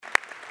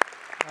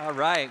All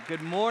right.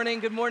 Good morning.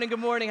 Good morning. Good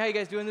morning. How you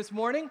guys doing this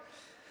morning?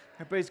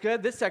 Everybody's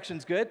good. This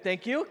section's good.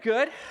 Thank you.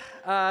 Good.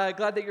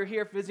 Glad that you're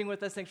here visiting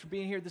with us. Thanks for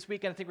being here this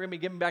weekend. I think we're going to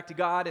be giving back to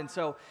God. And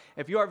so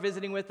if you are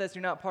visiting with us,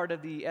 you're not part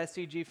of the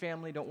SCG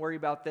family, don't worry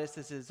about this.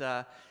 This is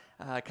kind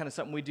of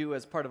something we do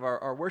as part of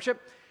our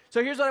worship.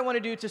 So here's what I want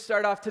to do to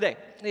start off today,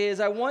 is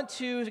I want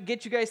to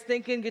get you guys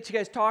thinking, get you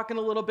guys talking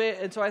a little bit.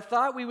 And so I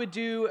thought we would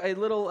do a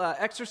little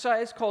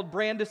exercise called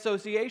brand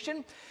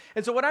association.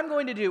 And so what I'm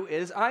going to do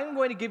is I'm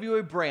going to give you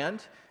a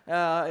brand,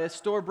 a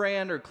store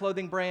brand or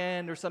clothing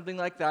brand or something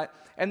like that.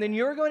 And then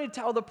you're going to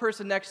tell the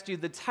person next to you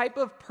the type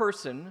of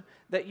person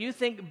that you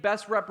think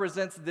best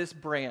represents this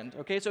brand.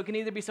 Okay, so it can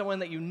either be someone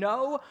that you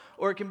know,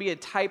 or it can be a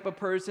type of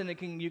person.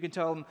 You can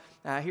tell them,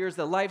 here's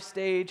the life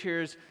stage,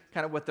 here's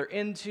kind of what they're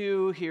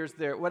into, here's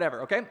their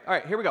whatever. Okay, all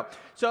right, here we go.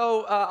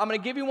 So I'm going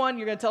to give you one.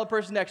 You're going to tell the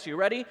person next to you.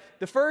 Ready?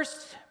 The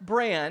first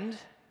brand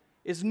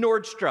is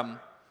Nordstrom.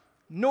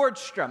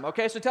 Nordstrom.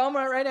 Okay, so tell them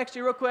right next to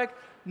you real quick.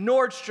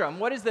 Nordstrom.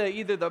 What is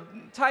either the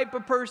type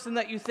of person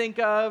that you think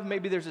of?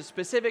 Maybe there's a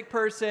specific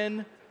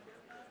person.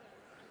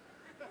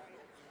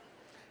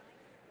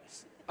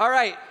 All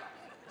right.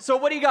 So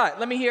what do you got?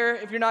 Let me hear.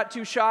 If you're not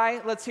too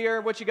shy, let's hear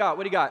what you got.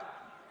 What do you got?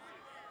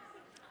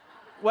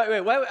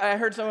 Wait. What? I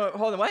heard someone.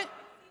 Hold on. What?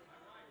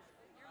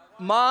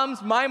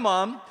 Mom's my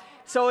mom.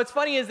 So what's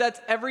funny is that's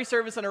every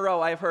service in a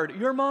row I've heard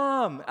your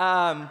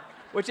mom,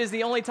 which is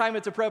the only time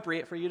it's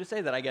appropriate for you to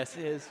say that, I guess,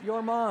 is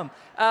your mom.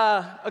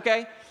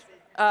 Okay.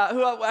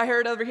 Who I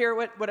heard over here?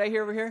 What I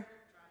hear over here?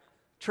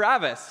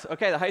 Travis.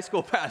 Okay, the high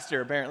school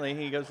pastor. Apparently,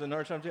 he goes to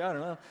Nordstrom too. I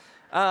don't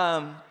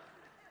know.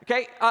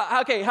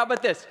 Okay, how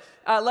about this?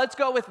 Let's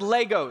go with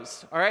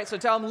Legos, all right? So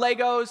tell them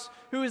Legos,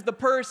 who is the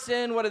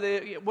person, what are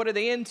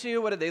they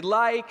into, what do they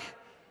like?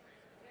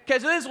 Okay,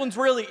 so this one's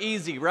really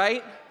easy,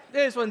 right?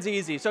 This one's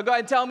easy. So go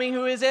ahead and tell me,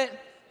 who is it?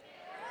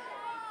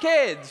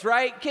 Kids,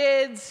 right?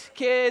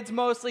 Kids,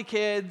 mostly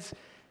kids.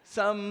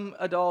 Some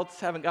adults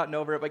haven't gotten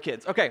over it, but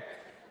kids.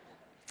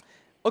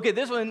 Okay,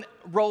 this one,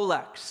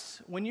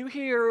 Rolex. When you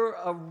hear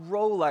a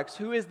Rolex,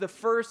 who is the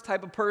first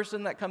type of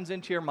person that comes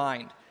into your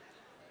mind?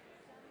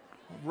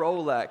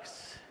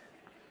 Rolex.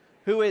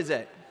 Who is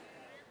it?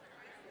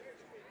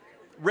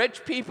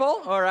 Rich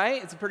people, all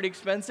right. It's pretty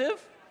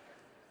expensive.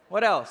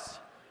 What else?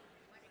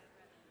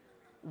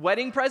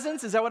 Wedding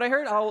presents, is that what I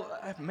heard? Oh,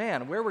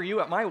 man, where were you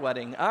at my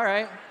wedding? All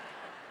right.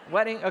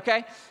 Wedding,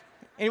 okay.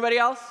 Anybody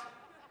else?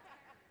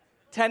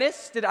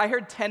 Tennis? I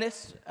heard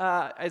tennis?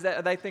 I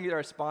think they're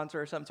a sponsor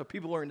or something, so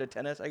people are into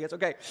tennis, I guess.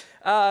 Okay.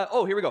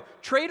 Here we go.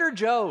 Trader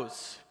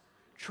Joe's.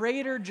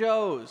 Trader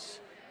Joe's.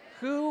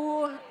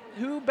 Who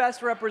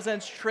best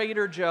represents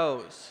Trader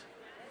Joe's?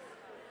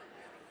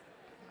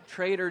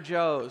 Trader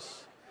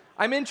Joe's.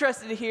 I'm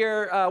interested to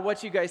hear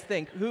what you guys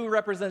think. Who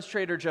represents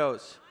Trader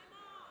Joe's?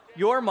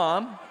 Your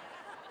mom.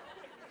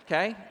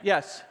 Okay.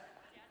 Yes.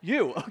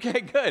 You. Okay,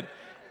 good.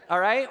 All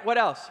right. What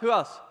else? Who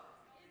else?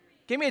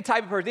 Give me a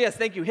type of person. Yes,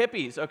 thank you.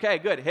 Hippies. Okay,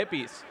 good.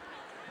 Hippies.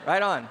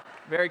 Right on.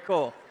 Very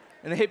cool.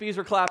 And the hippies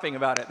were clapping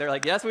about it. They're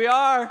like, yes, we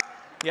are.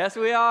 Yes,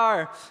 we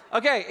are.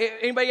 Okay,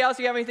 anybody else?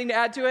 You have anything to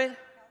add to it?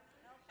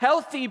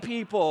 Healthy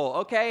people.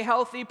 Okay,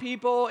 healthy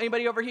people.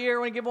 Anybody over here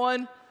want to give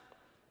one?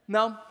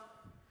 No?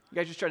 You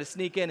guys just try to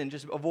sneak in and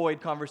just avoid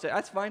conversation.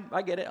 That's fine.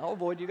 I get it. I'll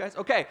avoid you guys.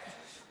 Okay.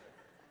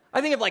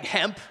 I think of like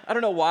hemp. I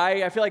don't know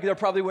why. I feel like they're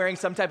probably wearing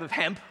some type of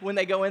hemp when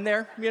they go in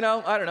there. You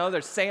know, I don't know.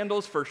 There's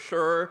sandals for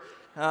sure.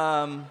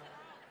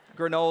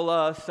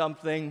 Granola,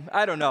 something.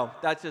 I don't know.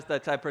 That's just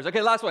that type of person.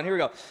 Okay, last one. Here we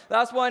go.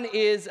 Last one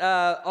is,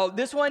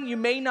 this one, you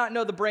may not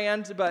know the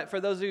brand, but for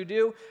those who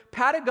do,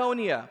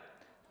 Patagonia.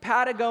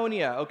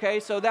 Patagonia, okay?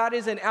 So that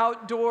is an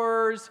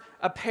outdoors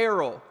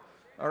apparel,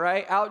 all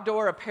right?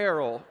 Outdoor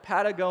apparel,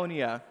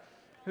 Patagonia.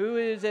 Who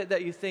is it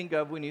that you think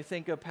of when you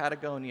think of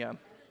Patagonia?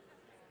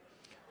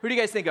 Who do you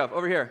guys think of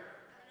over here?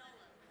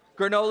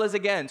 Granolas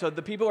again. So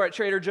the people who are at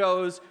Trader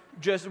Joe's,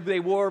 they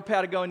wore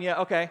Patagonia.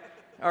 Okay,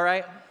 all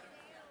right.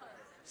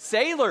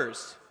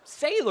 Sailors.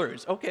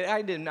 Okay, I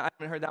haven't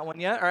heard that one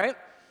yet. All right.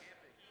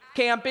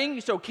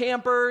 Camping. So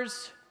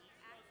campers.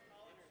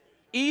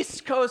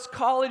 East Coast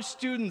college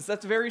students.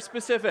 That's very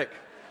specific.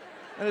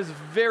 That is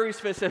very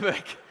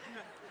specific.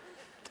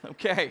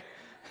 Okay.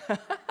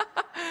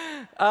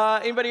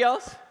 Anybody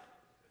else?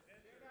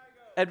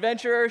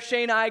 Adventurer,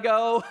 Shane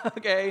Igo.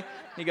 Okay,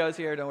 he goes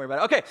here, don't worry about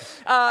it. Okay,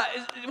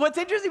 what's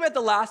interesting about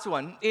the last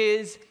one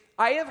is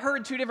I have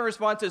heard two different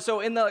responses.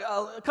 So in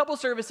a couple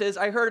services,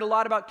 I heard a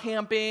lot about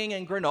camping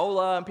and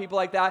granola and people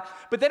like that.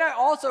 But then I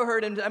also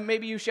heard, and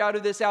maybe you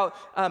shouted this out,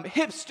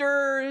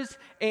 hipsters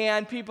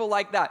and people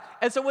like that.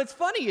 And so what's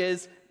funny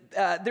is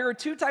there are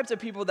two types of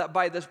people that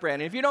buy this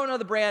brand. And if you don't know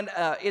the brand,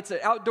 it's an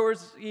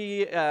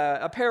outdoorsy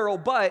apparel,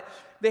 but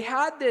they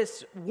had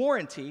this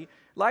warranty,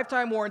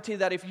 lifetime warranty,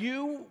 that if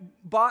you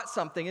bought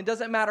something, it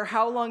doesn't matter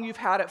how long you've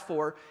had it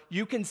for,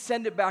 you can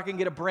send it back and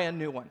get a brand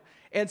new one.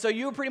 And so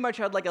you pretty much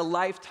had like a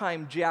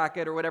lifetime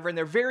jacket or whatever, and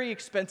they're very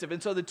expensive.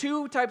 And so the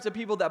two types of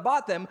people that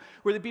bought them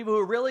were the people who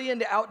were really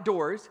into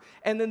outdoors,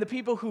 and then the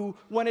people who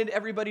wanted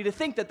everybody to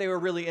think that they were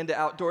really into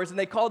outdoors, and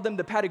they called them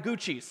the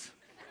Patagucci's.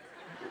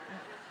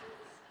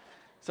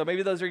 So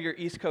maybe those are your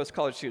East Coast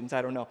college students.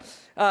 I don't know.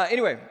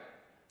 Anyway,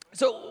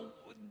 so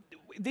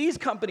these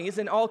companies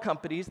and all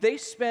companies, they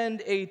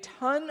spend a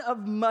ton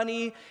of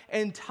money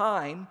and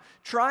time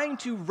trying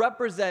to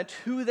represent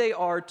who they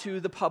are to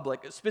the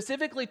public,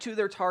 specifically to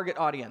their target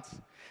audience.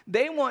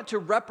 They want to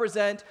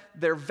represent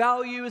their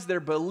values,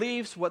 their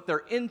beliefs, what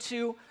they're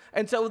into.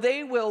 And so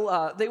they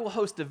will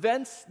host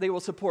events, they will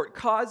support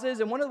causes,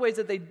 and one of the ways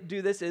that they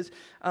do this is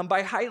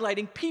by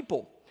highlighting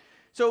people.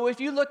 So if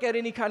you look at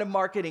any kind of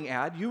marketing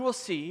ad, you will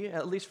see,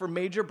 at least for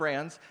major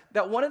brands,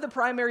 that one of the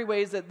primary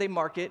ways that they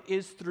market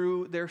is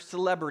through their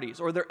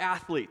celebrities or their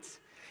athletes.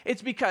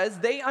 It's because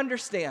they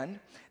understand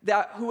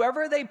that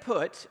whoever they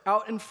put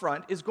out in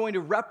front is going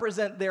to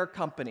represent their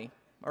company.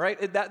 All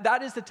right,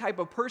 that is the type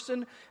of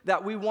person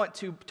that we want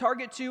to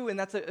target to, and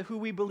that's who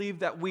we believe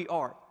that we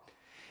are.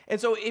 And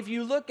so if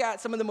you look at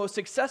some of the most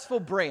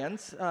successful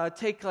brands,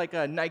 take like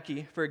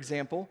Nike, for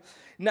example.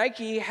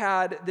 Nike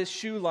had this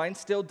shoe line,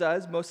 still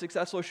does, most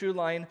successful shoe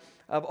line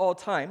of all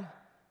time,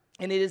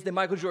 and it is the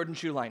Michael Jordan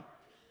shoe line,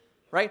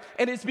 right?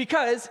 And it's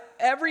because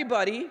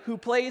everybody who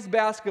plays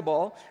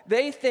basketball,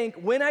 they think,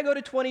 when I go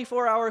to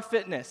 24-hour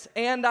fitness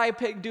and I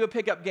do a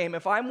pickup game,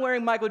 if I'm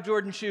wearing Michael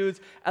Jordan shoes,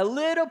 a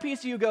little piece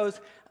of you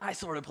goes, I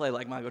sort of play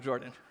like Michael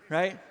Jordan,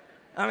 right?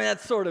 I mean,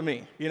 that's sort of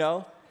me, you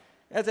know?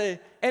 And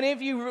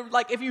if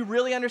you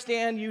really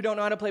understand you don't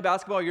know how to play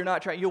basketball, you're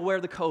not trying, you'll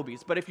wear the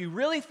Kobe's. But if you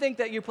really think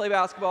that you play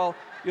basketball,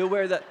 you'll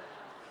wear the,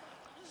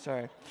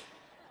 sorry.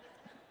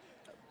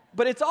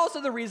 But it's also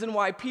the reason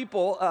why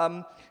people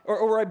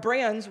or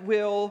brands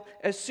will,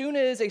 as soon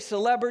as a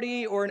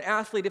celebrity or an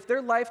athlete, if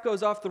their life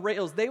goes off the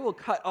rails, they will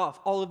cut off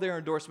all of their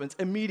endorsements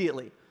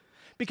immediately.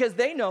 Because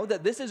they know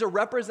that this is a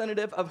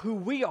representative of who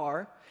we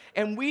are,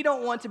 and we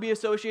don't want to be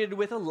associated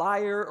with a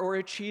liar or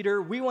a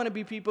cheater. We want to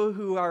be people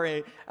who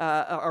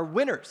are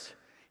winners.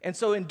 And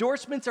so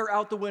endorsements are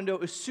out the window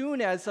as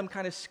soon as some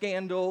kind of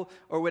scandal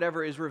or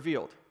whatever is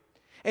revealed.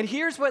 And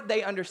here's what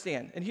they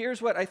understand, and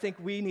here's what I think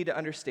we need to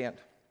understand,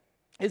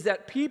 is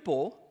that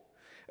people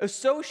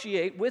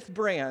associate with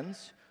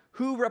brands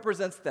who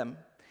represents them.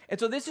 And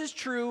so this is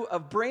true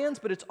of brands,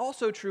 but it's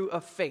also true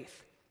of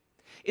faith.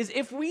 Is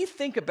if we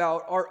think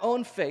about our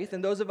own faith,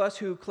 and those of us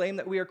who claim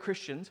that we are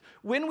Christians,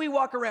 when we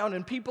walk around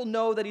and people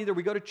know that either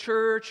we go to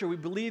church or we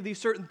believe these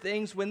certain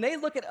things, when they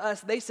look at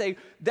us, they say,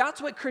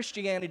 that's what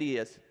Christianity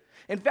is.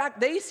 In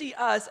fact, they see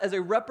us as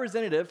a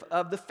representative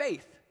of the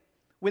faith.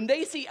 When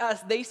they see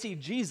us, they see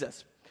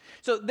Jesus.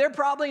 So they're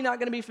probably not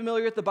going to be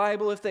familiar with the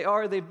Bible. If they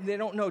are, they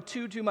don't know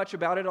too much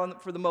about it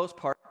for the most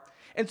part.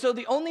 And so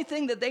the only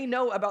thing that they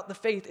know about the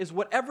faith is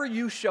whatever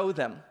you show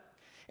them.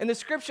 And the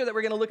scripture that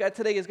we're going to look at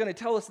today is going to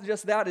tell us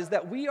just that, is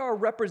that we are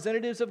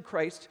representatives of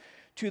Christ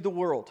to the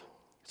world.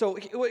 So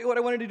what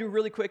I wanted to do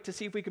really quick to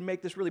see if we can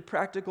make this really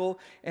practical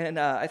and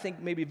I think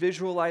maybe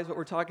visualize what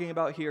we're talking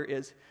about here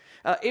is,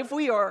 if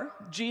we are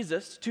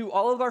Jesus to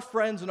all of our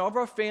friends and all of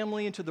our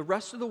family and to the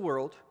rest of the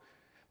world,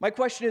 my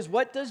question is,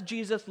 what does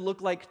Jesus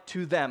look like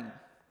to them?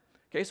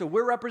 Okay, so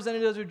we're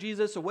representatives of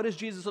Jesus, so what does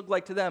Jesus look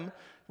like to them?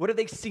 What are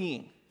they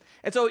seeing?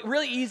 And so a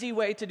really easy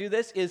way to do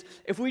this is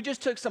if we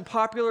just took some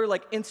popular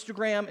like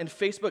Instagram and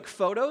Facebook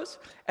photos,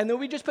 and then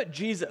we just put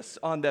Jesus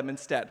on them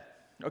instead,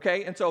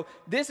 okay? And so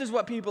this is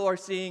what people are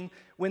seeing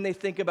when they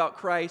think about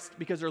Christ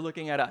because they're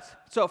looking at us.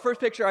 So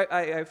first picture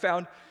I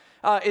found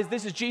is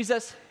this is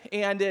Jesus,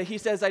 and he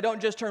says, I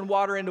don't just turn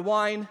water into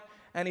wine,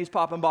 and he's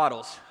popping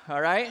bottles, all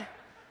right?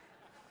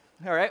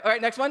 All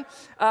right, next one.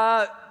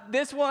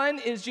 This one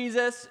is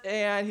Jesus,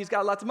 and he's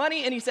got lots of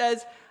money, and he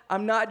says,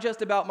 I'm not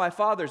just about my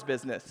Father's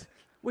business.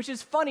 Which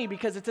is funny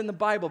because it's in the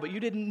Bible, but you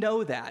didn't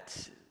know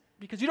that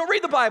because you don't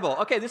read the Bible.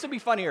 Okay, this would be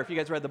funnier if you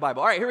guys read the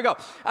Bible. All right, here we go.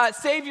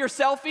 Save your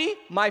selfie.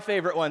 My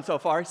favorite one so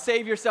far.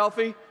 Save your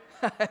selfie.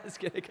 Just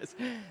kidding.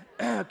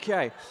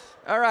 Okay.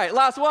 All right,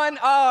 last one.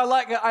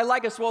 Oh, I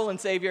like a swollen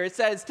savior. It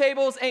says,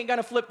 tables ain't going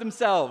to flip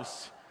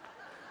themselves.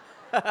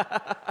 And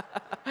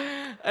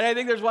I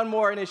think there's one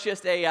more, and it's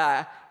just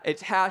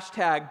it's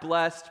hashtag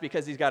blessed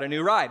because he's got a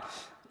new ride.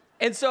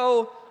 And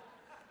so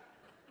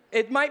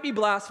it might be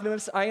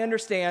blasphemous, I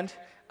understand.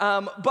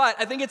 But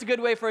I think it's a good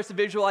way for us to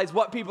visualize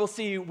what people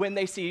see when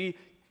they see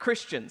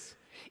Christians.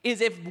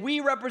 Is if we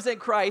represent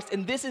Christ,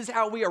 and this is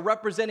how we are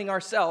representing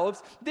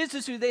ourselves, this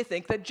is who they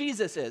think that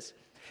Jesus is.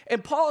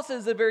 And Paul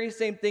says the very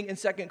same thing in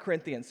 2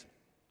 Corinthians.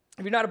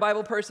 If you're not a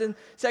Bible person,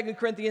 2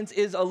 Corinthians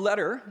is a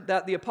letter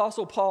that the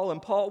Apostle Paul, and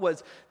Paul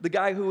was the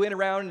guy who went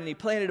around and he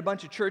planted a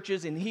bunch of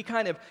churches, and he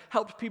kind of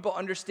helped people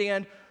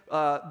understand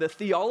the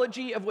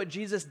theology of what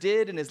Jesus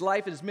did in his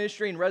life, his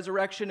ministry, and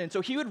resurrection. And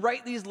so he would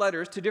write these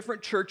letters to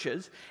different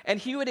churches, and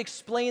he would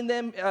explain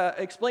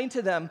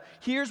to them,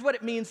 here's what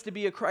it means to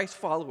be a Christ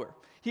follower.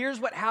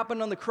 Here's what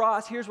happened on the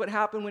cross. Here's what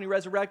happened when he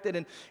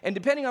resurrected. And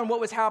depending on what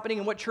was happening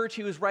and what church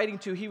he was writing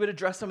to, he would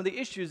address some of the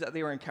issues that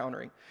they were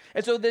encountering.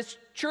 And so this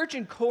church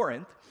in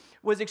Corinth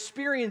was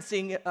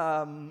experiencing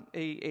an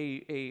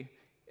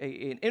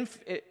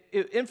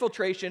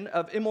infiltration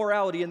of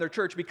immorality in their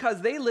church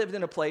because they lived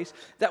in a place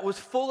that was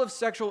full of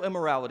sexual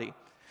immorality.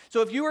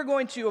 So if you were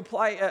going to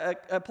apply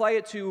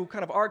it to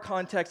kind of our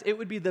context, it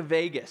would be the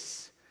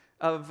Vegas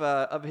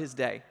of his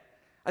day.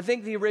 I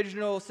think the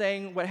original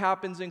saying, what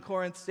happens in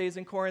Corinth stays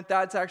in Corinth,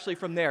 that's actually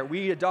from there.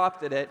 We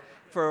adopted it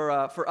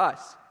for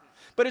us.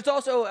 But it's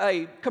also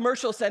a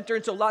commercial center,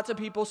 and so lots of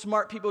people,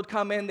 smart people would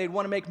come in, they'd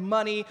want to make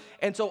money,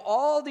 and so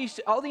all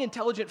the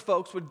intelligent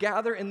folks would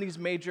gather in these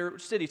major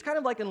cities, kind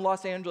of like in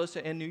Los Angeles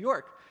and New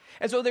York.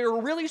 And so they were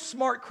really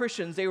smart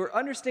Christians. They were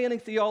understanding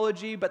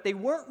theology, but they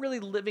weren't really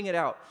living it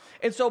out.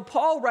 And so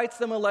Paul writes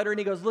them a letter, and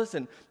he goes,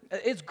 listen,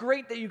 it's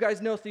great that you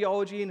guys know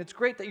theology, and it's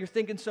great that you're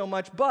thinking so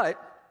much, but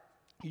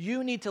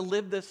you need to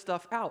live this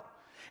stuff out.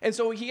 And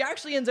so he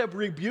actually ends up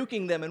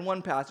rebuking them in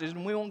one passage,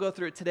 and we won't go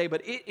through it today,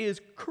 but it is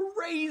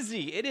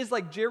crazy. It is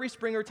like Jerry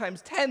Springer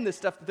times 10, this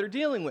stuff that they're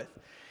dealing with.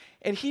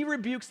 And he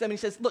rebukes them, and he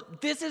says,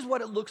 look, this is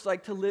what it looks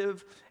like to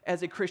live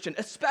as a Christian,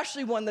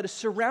 especially one that is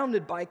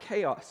surrounded by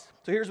chaos.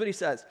 So here's what he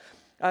says,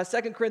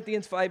 2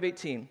 Corinthians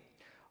 5:18.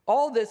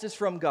 All this is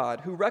from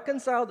God, who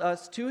reconciled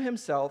us to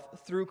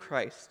himself through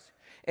Christ,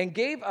 and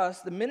gave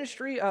us the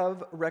ministry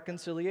of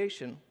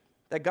reconciliation,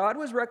 that God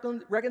was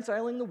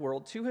reconciling the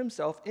world to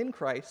himself in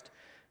Christ,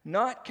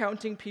 not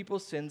counting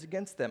people's sins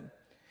against them.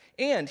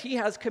 And he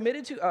has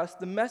committed to us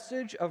the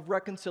message of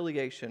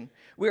reconciliation.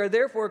 We are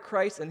therefore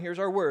Christ, and here's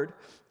our word,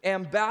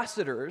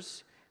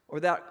 ambassadors, or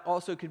that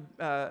also could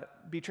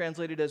be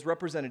translated as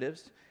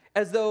representatives,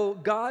 as though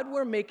God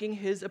were making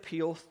his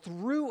appeal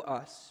through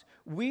us.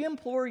 We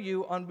implore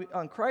you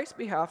on Christ's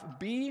behalf,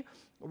 be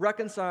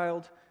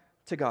reconciled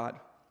to God.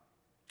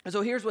 And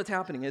so here's what's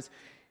happening is,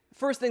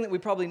 first thing that we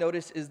probably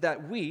notice is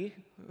that we,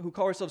 who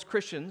call ourselves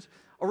Christians,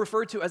 are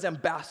referred to as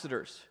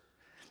ambassadors.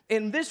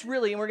 And this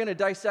really, and we're going to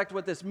dissect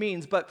what this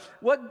means, but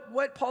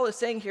what Paul is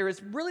saying here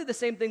is really the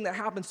same thing that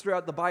happens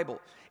throughout the Bible,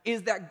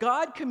 is that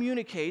God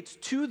communicates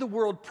to the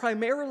world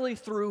primarily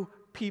through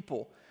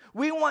people.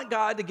 We want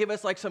God to give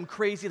us like some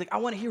crazy, like I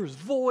want to hear his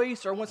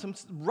voice, or I want some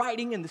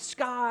writing in the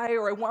sky,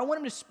 or I want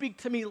him to speak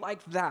to me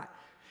like that.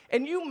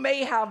 And you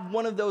may have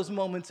one of those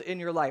moments in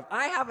your life.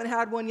 I haven't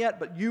had one yet,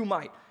 but you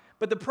might.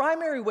 But the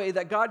primary way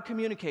that God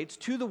communicates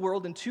to the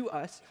world and to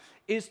us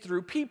is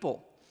through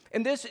people.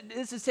 And this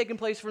has taken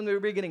place from the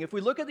beginning. If we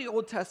look at the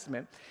Old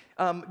Testament,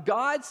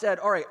 God said,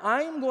 all right,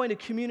 I'm going to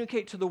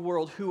communicate to the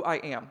world who I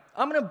am.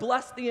 I'm going to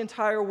bless the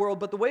entire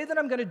world, but the way that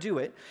I'm going to do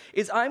it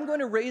is I'm going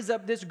to raise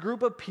up this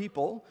group of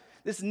people,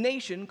 this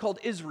nation called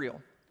Israel.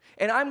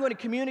 And I'm going to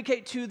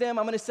communicate to them,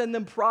 I'm going to send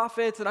them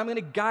prophets, and I'm going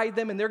to guide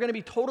them, and they're going to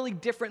be totally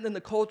different than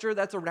the culture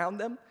that's around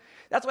them.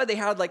 That's why they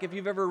had, like, if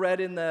you've ever read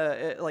in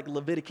the, like,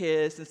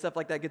 Leviticus and stuff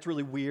like that, it gets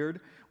really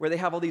weird, where they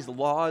have all these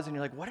laws, and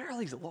you're like, what are all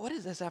these, what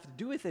does this have to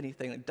do with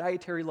anything? Like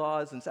dietary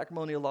laws and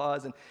ceremonial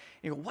laws, and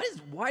you go,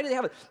 why do they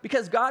have it?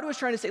 Because God was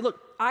trying to say, look,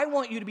 I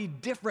want you to be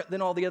different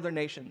than all the other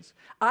nations.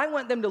 I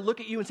want them to look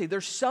at you and say,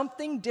 there's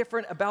something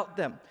different about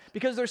them,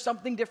 because there's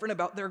something different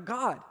about their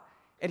God.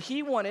 And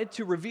he wanted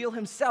to reveal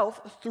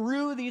himself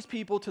through these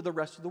people to the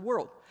rest of the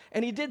world.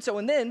 And he did so.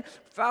 And then,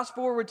 fast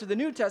forward to the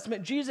New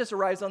Testament, Jesus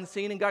arrives on the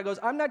scene, and God goes,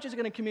 I'm not just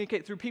going to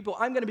communicate through people,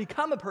 I'm going to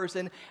become a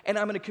person, and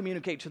I'm going to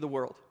communicate to the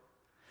world.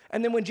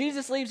 And then when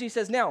Jesus leaves, he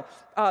says, now,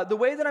 the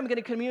way that I'm going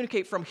to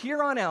communicate from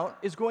here on out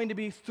is going to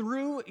be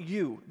through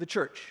you, the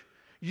church.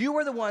 You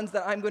are the ones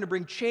that I'm going to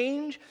bring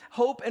change,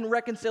 hope, and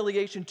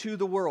reconciliation to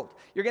the world.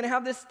 You're going to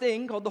have this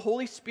thing called the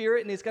Holy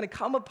Spirit, and it's going to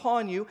come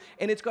upon you,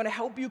 and it's going to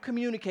help you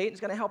communicate. It's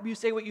going to help you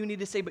say what you need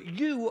to say, but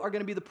you are going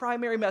to be the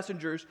primary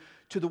messengers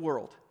to the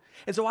world.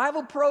 And so I have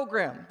a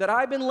program that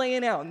I've been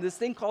laying out, and this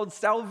thing called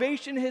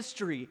Salvation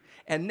History,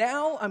 and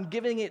now I'm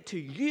giving it to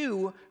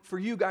you for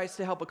you guys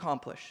to help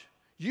accomplish.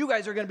 You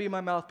guys are going to be my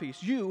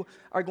mouthpiece. You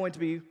are going to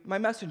be my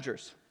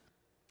messengers.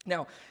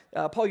 Now,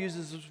 Paul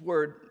uses this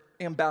word,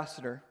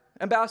 ambassador.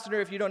 Ambassador,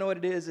 if you don't know what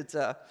it is, it's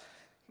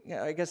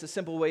I guess a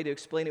simple way to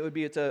explain it would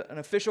be it's an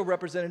official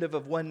representative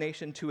of one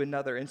nation to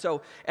another. And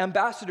so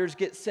ambassadors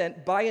get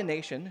sent by a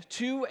nation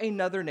to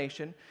another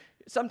nation,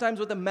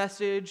 sometimes with a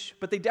message,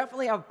 but they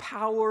definitely have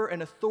power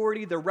and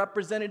authority. They're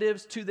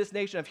representatives to this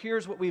nation of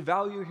here's what we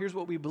value, here's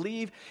what we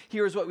believe,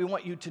 here's what we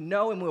want you to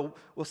know, and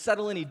we'll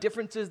settle any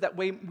differences that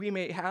we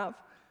may have.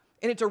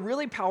 And it's a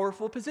really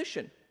powerful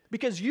position,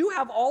 because you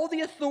have all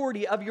the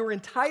authority of your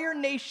entire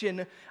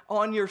nation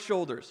on your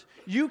shoulders.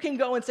 You can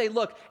go and say,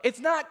 look, it's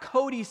not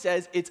Cody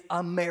says, it's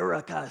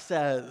America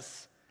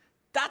says.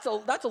 That's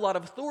a lot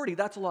of authority.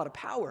 That's a lot of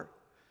power.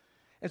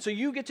 And so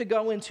you get to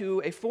go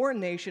into a foreign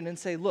nation and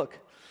say, look,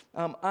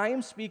 I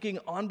am speaking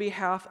on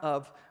behalf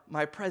of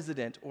my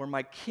president or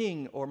my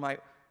king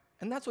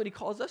and that's what he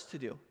calls us to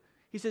do.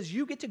 He says,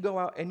 you get to go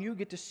out and you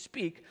get to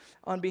speak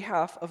on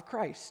behalf of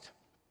Christ.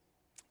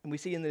 And we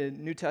see in the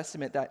New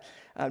Testament that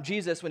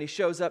Jesus, when he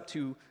shows up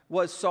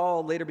was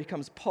Saul, later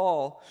becomes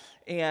Paul,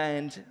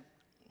 and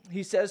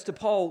he says to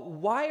Paul,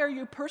 why are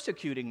you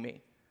persecuting me?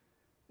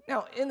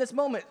 Now, in this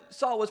moment,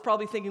 Saul was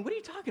probably thinking, what are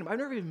you talking about? I've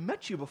never even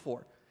met you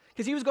before.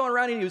 Because he was going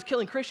around and he was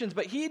killing Christians,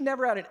 but he had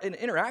never had an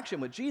interaction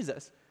with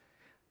Jesus.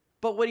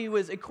 But what he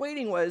was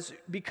equating was,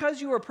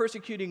 because you are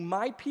persecuting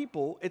my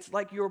people, it's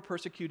like you're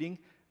persecuting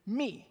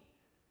me.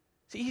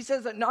 See, he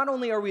says that not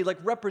only are we like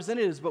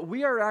representatives, but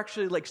we are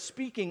actually like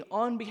speaking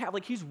on behalf,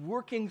 like he's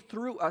working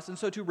through us. And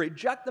so to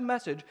reject the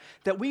message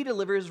that we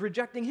deliver is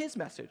rejecting his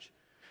message.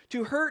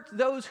 To hurt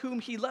those whom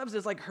he loves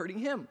is like hurting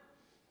him.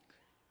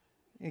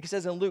 And he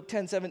says in Luke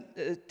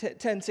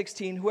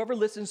 10:16, whoever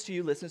listens to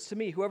you listens to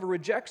me. Whoever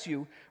rejects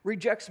you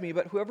rejects me,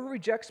 but whoever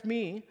rejects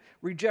me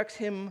rejects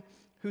him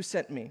who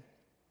sent me.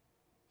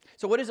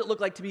 So what does it look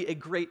like to be a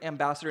great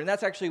ambassador? And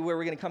that's actually where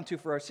we're going to come to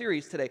for our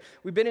series today.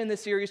 We've been in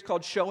this series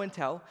called Show and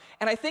Tell,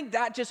 and I think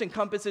that just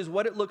encompasses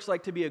what it looks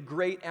like to be a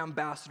great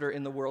ambassador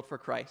in the world for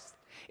Christ.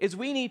 Is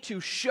we need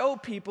to show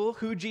people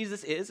who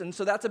Jesus is, and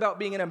so that's about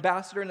being an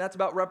ambassador, and that's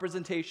about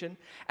representation,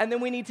 and then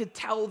we need to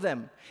tell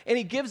them. And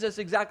he gives us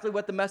exactly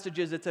what the message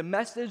is. It's a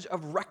message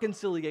of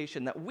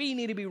reconciliation, that we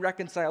need to be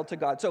reconciled to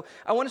God. So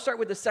I want to start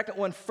with the second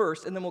one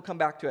first, and then we'll come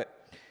back to it.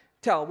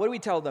 Tell. What do we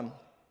tell them?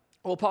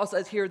 Well, Paul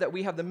says here that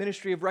we have the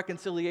ministry of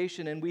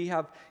reconciliation, and we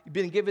have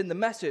been given the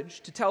message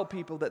to tell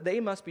people that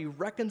they must be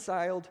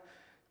reconciled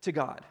to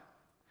God.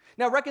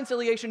 Now,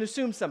 reconciliation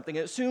assumes something.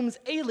 It assumes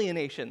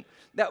alienation,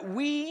 that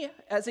we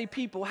as a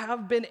people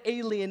have been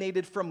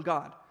alienated from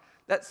God,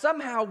 that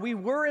somehow we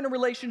were in a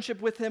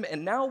relationship with him,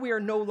 and now we are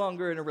no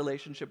longer in a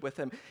relationship with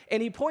him.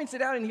 And he points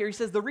it out in here. He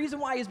says the reason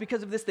why is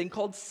because of this thing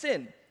called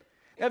sin.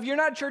 Now, if you're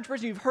not a church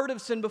person, you've heard of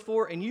sin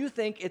before, and you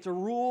think it's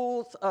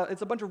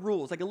a bunch of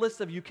rules, like a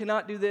list of you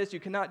cannot do this, you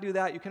cannot do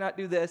that, you cannot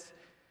do this.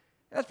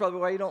 That's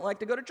probably why you don't like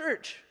to go to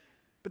church.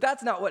 But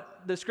that's not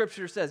what the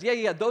scripture says.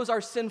 Yeah, those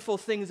are sinful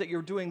things that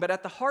you're doing, but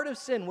at the heart of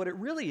sin, what it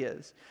really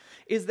is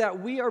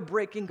that we are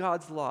breaking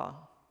God's law,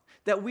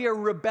 that we are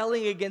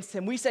rebelling against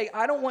him. We say,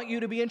 I don't want you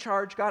to be in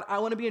charge, God. I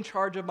want to be in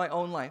charge of my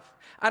own life.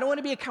 I don't want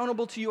to be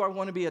accountable to you. I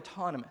want to be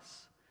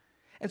autonomous.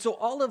 And so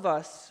all of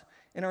us,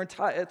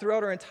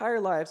 throughout our entire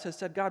lives has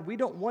said, God, we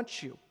don't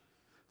want you.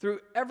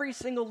 Through every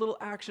single little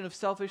action of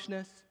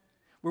selfishness,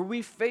 where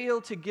we fail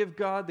to give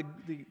God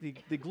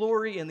the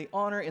glory and the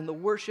honor and the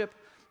worship,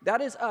 that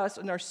is us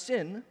and our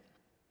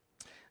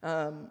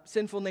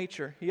sinful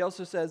nature. He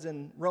also says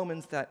in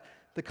Romans that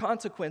the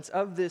consequence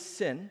of this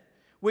sin,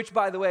 which,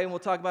 by the way, and we'll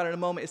talk about it in a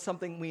moment, is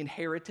something we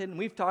inherited, and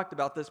we've talked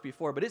about this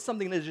before, but it's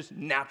something that is just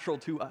natural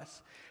to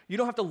us. You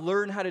don't have to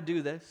learn how to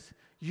do this.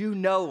 You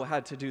know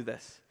how to do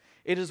this.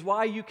 It is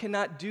why you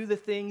cannot do the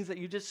things that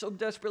you just so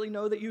desperately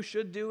know that you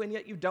should do, and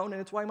yet you don't, and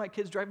it's why my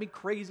kids drive me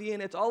crazy,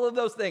 and it's all of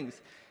those things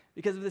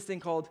because of this thing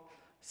called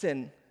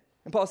sin.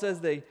 And Paul says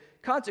the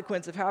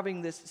consequence of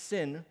having this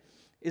sin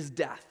is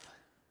death.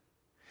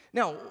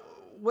 Now,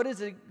 what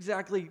is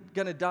exactly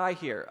going to die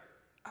here?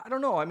 I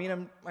don't know. I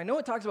mean, I know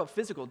it talks about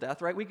physical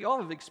death, right? We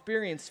all have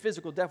experienced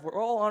physical death. We're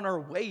all on our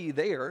way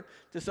there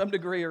to some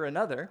degree or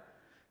another.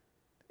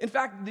 In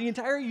fact, the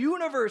entire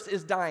universe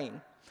is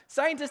dying.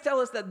 Scientists tell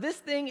us that this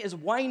thing is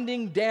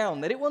winding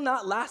down, that it will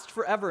not last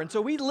forever. And so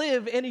we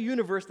live in a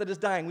universe that is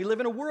dying. We live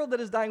in a world that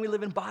is dying. We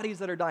live in bodies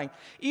that are dying.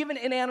 Even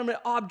inanimate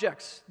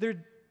objects,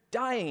 they're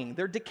dying.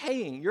 They're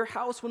decaying. Your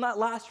house will not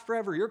last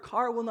forever. Your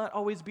car will not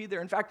always be there.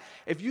 In fact,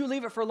 if you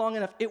leave it for long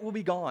enough, it will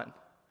be gone.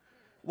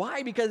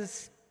 Why?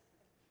 Because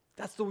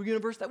that's the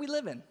universe that we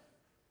live in.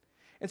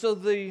 And so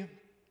the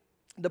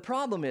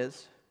problem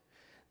is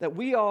that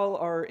we all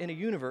are in a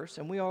universe,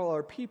 and we all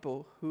are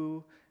people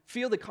who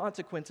feel the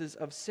consequences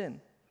of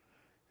sin.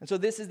 And so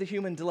this is the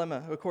human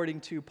dilemma, according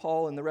to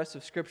Paul and the rest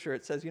of Scripture.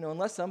 It says,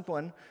 unless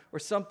someone or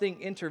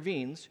something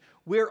intervenes,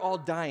 we're all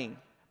dying.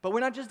 But we're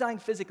not just dying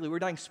physically, we're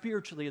dying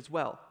spiritually as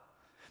well.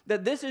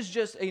 That this is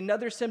just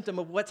another symptom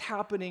of what's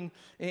happening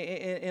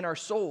in our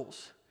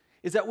souls,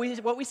 is that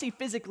what we see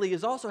physically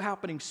is also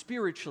happening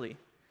spiritually.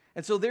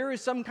 And so there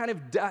is some kind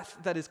of death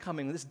that is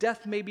coming. This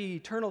death may be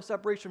eternal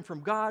separation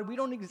from God. We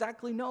don't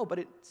exactly know,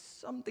 but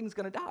something's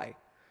going to die.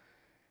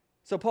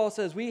 So Paul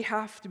says we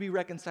have to be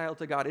reconciled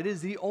to God. It is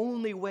the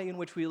only way in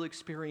which we'll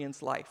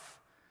experience life.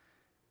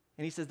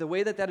 And he says the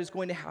way that is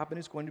going to happen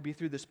is going to be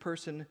through this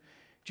person,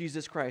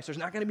 Jesus Christ. There's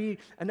not going to be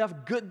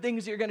enough good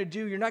things that you're going to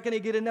do. You're not going to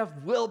get enough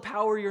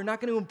willpower. You're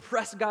not going to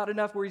impress God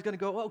enough where he's going to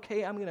go,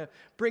 okay, I'm going to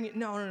bring it.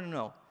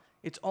 No.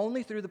 It's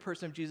only through the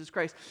person of Jesus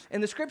Christ.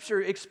 And the scripture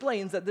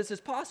explains that this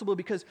is possible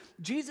because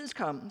Jesus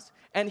comes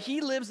and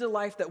he lives the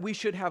life that we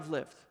should have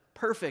lived.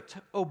 Perfect,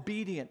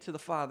 obedient to the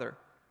Father.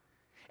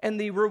 And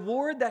the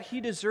reward that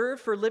he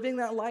deserved for living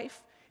that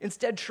life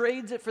instead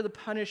trades it for the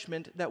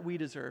punishment that we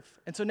deserve.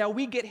 And so now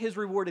we get his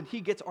reward and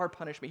he gets our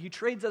punishment. He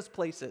trades us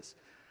places.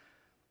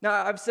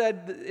 Now, I've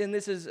said,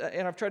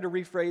 and I've tried to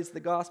rephrase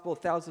the gospel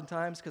 1,000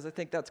 times because I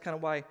think that's kind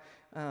of why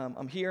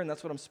I'm here and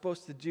that's what I'm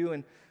supposed to do.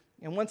 And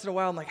once in a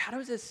while, I'm like, how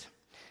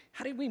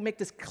did we make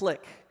this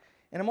click?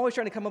 And I'm always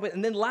trying to come up with,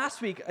 and then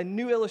last week, a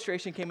new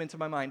illustration came into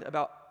my mind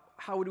about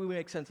how do we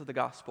make sense of the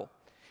gospel.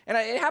 And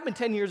it happened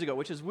 10 years ago,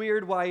 which is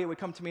weird why it would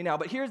come to me now,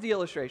 but here's the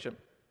illustration.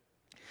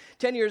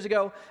 10 years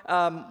ago,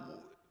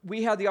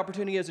 we had the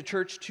opportunity as a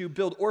church to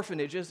build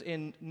orphanages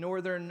in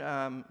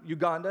northern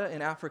Uganda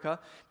in Africa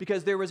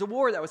because there was a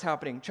war that was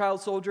happening. Child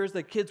soldiers,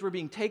 the kids were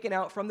being taken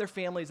out from their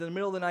families in the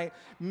middle of the night,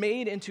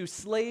 made into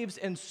slaves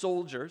and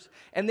soldiers,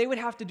 and they would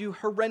have to do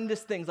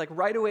horrendous things. Like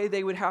right away,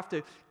 they would have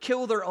to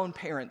kill their own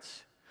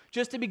parents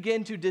just to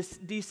begin to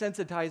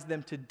desensitize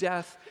them to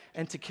death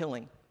and to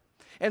killing.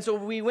 And so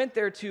we went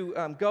there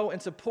to go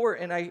and support,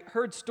 and I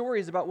heard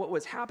stories about what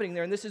was happening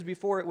there, and this is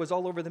before it was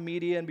all over the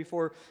media and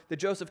before the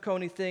Joseph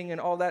Kony thing and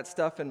all that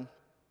stuff, and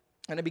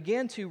I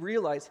began to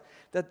realize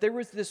that there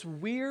was this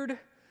weird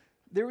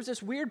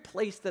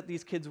place that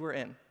these kids were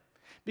in.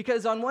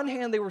 Because on one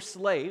hand, they were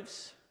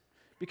slaves,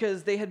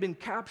 because they had been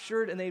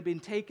captured and they had been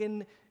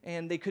taken,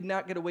 and they could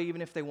not get away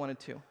even if they wanted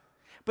to.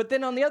 But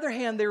then on the other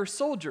hand, they were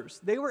soldiers.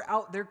 They were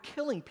out there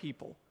killing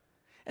people.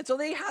 And so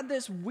they had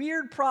this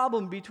weird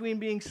problem between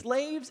being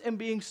slaves and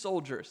being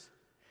soldiers.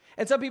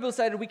 And some people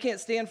decided, we can't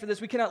stand for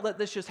this. We cannot let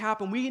this just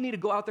happen. We need to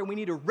go out there. We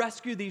need to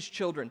rescue these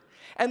children.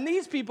 And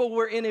these people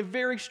were in a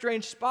very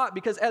strange spot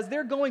because as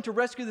they're going to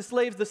rescue the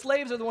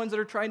slaves are the ones that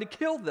are trying to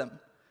kill them.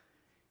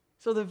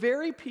 So the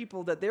very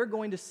people that they're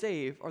going to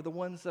save are the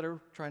ones that are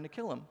trying to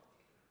kill them.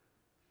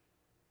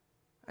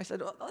 I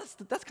said, well,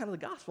 that's kind of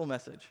the gospel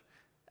message.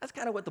 That's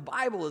kind of what the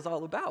Bible is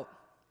all about.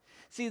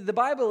 See, the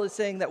Bible is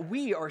saying that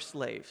we are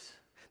slaves,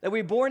 that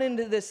we're born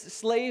into this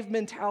slave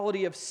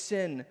mentality of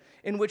sin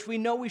in which we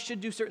know we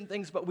should do certain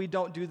things, but we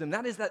don't do them.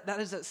 That is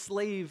that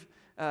slave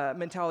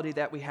mentality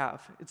that we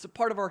have. It's a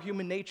part of our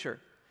human nature.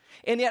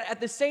 And yet, at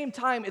the same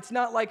time, it's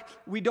not like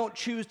we don't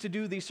choose to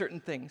do these certain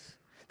things.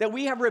 That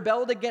we have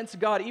rebelled against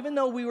God. Even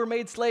though we were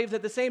made slaves,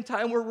 at the same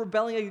time, we're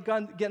rebelling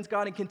against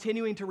God and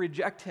continuing to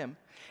reject Him.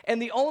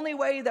 And the only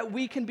way that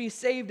we can be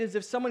saved is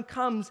if someone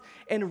comes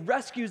and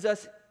rescues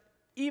us,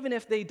 even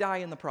if they die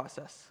in the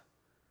process.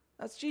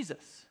 That's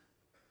Jesus.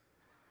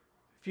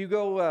 If you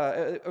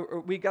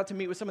go, we got to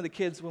meet with some of the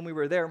kids when we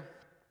were there,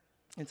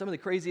 and some of the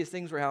craziest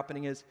things were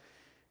happening is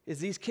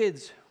these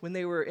kids, when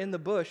they were in the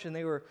bush and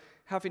they were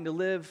having to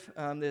live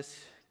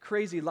this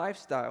crazy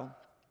lifestyle,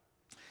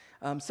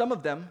 some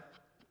of them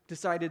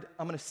decided,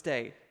 I'm going to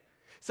stay.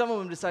 Some of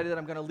them decided that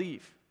I'm going to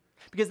leave.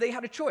 Because they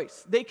had a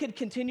choice. They could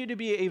continue to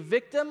be a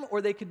victim,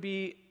 or they could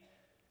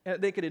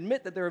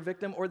admit that they're a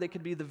victim, or they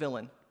could be the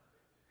villain.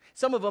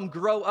 Some of them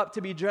grow up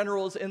to be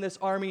generals in this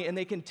army, and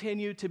they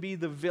continue to be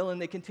the villain.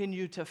 They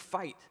continue to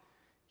fight.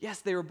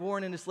 Yes, they were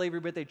born into slavery,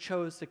 but they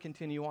chose to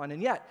continue on.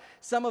 And yet,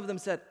 some of them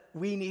said,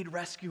 we need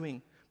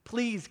rescuing.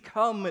 Please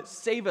come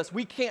save us.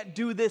 We can't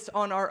do this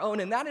on our own.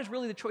 And that is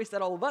really the choice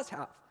that all of us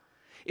have.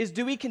 Is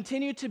do we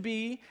continue to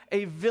be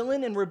a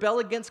villain and rebel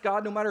against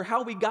God no matter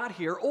how we got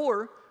here,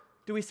 or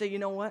do we say, you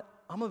know what?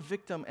 I'm a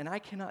victim and I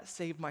cannot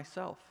save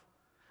myself.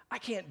 I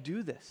can't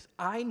do this.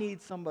 I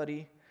need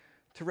somebody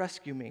to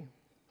rescue me.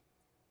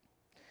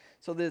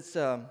 So this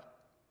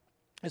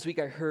week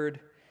I heard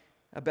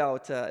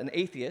about an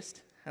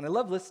atheist, and I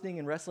love listening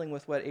and wrestling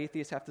with what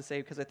atheists have to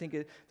say because I think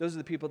those are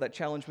the people that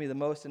challenge me the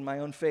most in my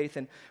own faith.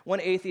 And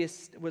one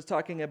atheist was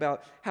talking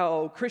about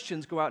how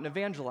Christians go out and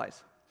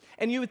evangelize.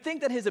 And you would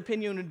think that his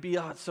opinion would be,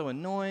 oh, it's so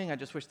annoying. I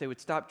just wish they would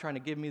stop trying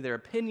to give me their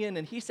opinion.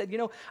 And he said,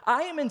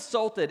 I am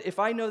insulted if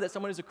I know that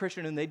someone is a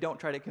Christian and they don't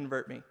try to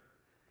convert me.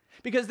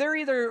 Because they're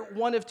either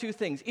one of two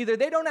things. Either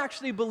they don't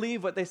actually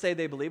believe what they say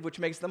they believe, which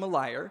makes them a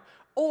liar,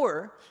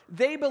 or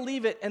they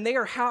believe it and they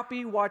are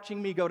happy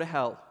watching me go to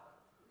hell.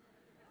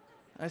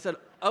 I said,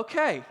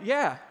 okay,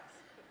 yeah.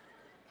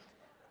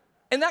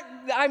 And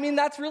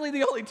that's really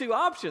the only two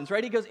options,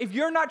 right? He goes, if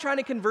you're not trying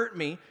to convert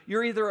me,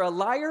 you're either a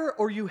liar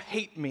or you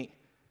hate me.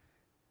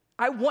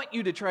 I want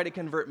you to try to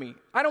convert me.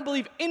 I don't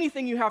believe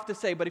anything you have to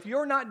say, but if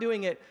you're not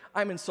doing it,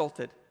 I'm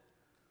insulted.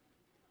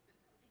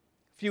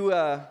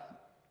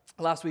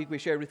 Last week we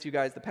shared with you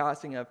guys the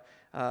passing of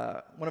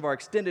one of our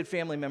extended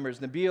family members,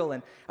 Nabil,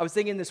 and I was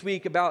thinking this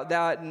week about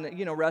that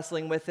and,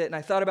 wrestling with it, and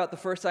I thought about the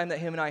first time that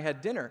him and I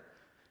had dinner.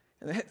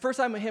 And the first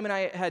time him and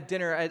I had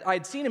dinner,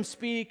 I'd seen him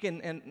speak,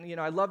 and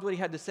I loved what he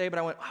had to say, but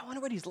I went, I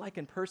wonder what he's like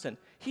in person.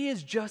 He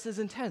is just as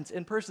intense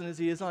in person as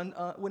he is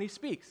when he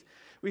speaks.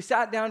 We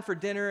sat down for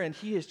dinner, and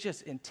he is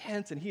just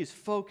intense, and he is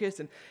focused,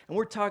 and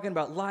we're talking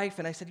about life,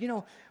 and I said,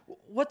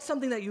 what's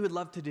something that you would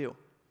love to do?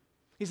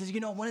 He says,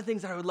 one of the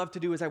things that I would love to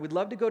do is I would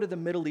love to go to the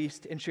Middle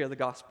East and share the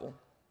gospel.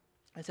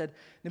 I said,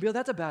 Nabil,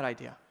 that's a bad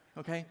idea,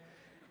 okay?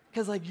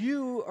 Because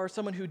you are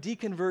someone who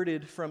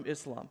deconverted from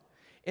Islam.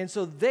 And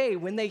so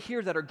when they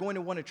hear that, are going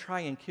to want to try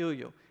and kill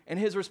you. And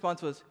his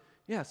response was,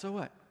 yeah, so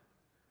what?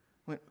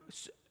 I went,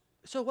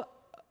 so what?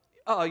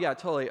 Oh, yeah,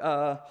 totally.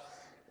 I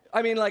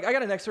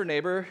got a next door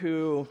neighbor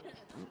who,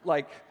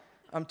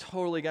 I'm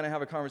totally going to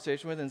have a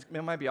conversation with, and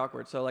it might be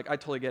awkward, so, I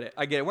totally get it.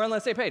 I get it. We're on the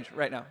same page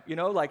right now,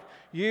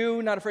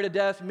 you, not afraid of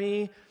death,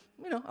 me,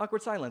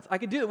 awkward silence. I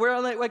could do it. We're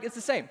on, it's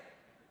the same.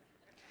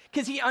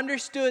 Because he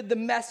understood the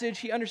message,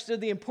 he understood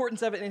the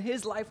importance of it, and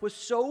his life was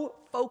so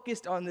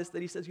focused on this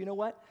that he says, you know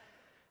what?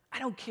 I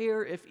don't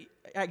care if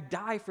I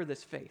die for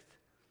this faith.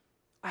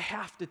 I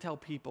have to tell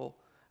people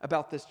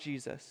about this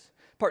Jesus.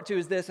 Part 2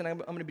 is this, and I'm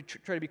going to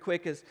try to be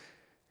quick, is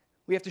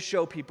we have to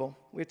show people.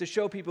 We have to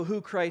show people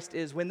who Christ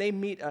is. When they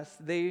meet us,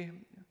 they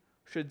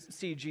should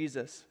see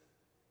Jesus.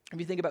 If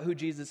you think about who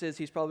Jesus is,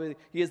 he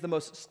is the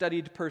most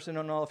studied person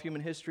in all of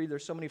human history.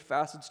 There's so many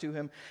facets to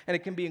him, and it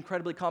can be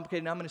incredibly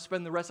complicated, and I'm going to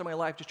spend the rest of my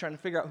life just trying to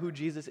figure out who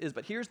Jesus is.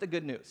 But here's the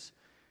good news.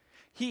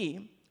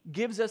 He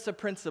gives us a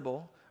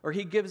principle or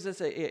he gives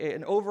us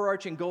an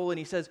overarching goal, and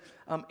he says,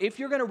 if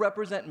you're going to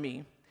represent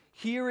me,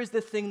 here is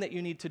the thing that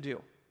you need to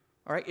do.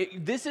 All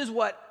right? This is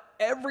what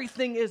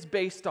everything is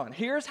based on.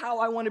 Here's how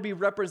I want to be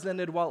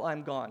represented while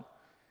I'm gone.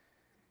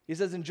 He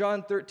says in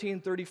John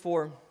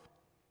 13:34,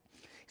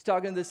 he's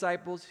talking to the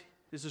disciples.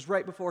 This is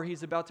right before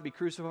he's about to be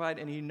crucified,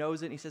 and he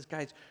knows it. And he says,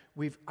 guys,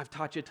 I've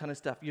taught you a ton of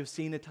stuff. You've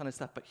seen a ton of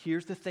stuff. But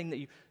here's the thing that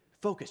you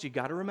focus. You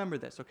got to remember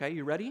this, okay?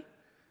 You ready?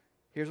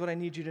 Here's what I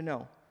need you to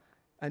know.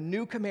 A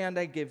new command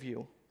I give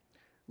you.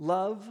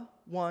 Love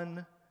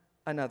one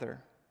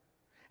another.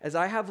 As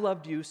I have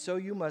loved you, so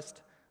you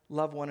must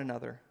love one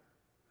another.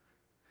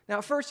 Now,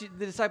 at first,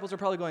 the disciples are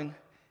probably going,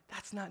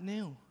 that's not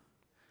new.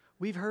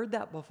 We've heard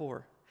that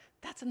before.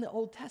 That's in the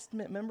Old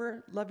Testament,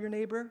 remember? Love your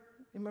neighbor.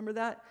 Remember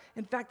that?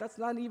 In fact, that's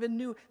not even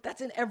new.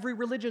 That's in every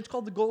religion. It's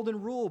called the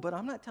Golden Rule. But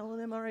I'm not telling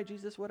them, all right,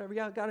 Jesus, whatever.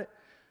 Yeah, got it.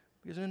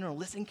 Because no,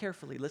 listen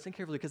carefully,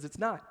 because it's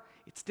not.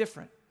 It's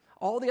different.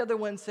 All the other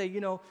ones say,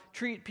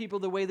 treat people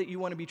the way that you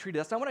want to be treated.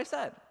 That's not what I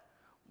said.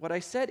 What I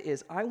said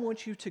is, I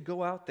want you to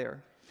go out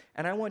there,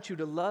 and I want you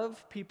to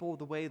love people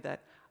the way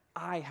that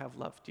I have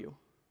loved you.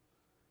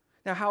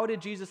 Now, how did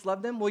Jesus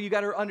love them? Well, you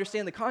got to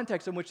understand the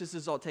context in which this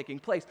is all taking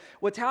place.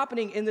 What's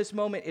happening in this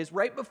moment is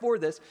right before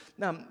this,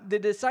 the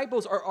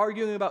disciples are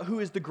arguing about who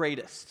is the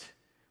greatest,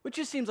 which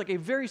just seems like a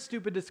very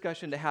stupid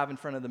discussion to have in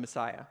front of the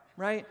Messiah,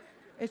 right?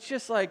 It's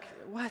just like,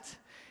 what?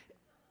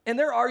 And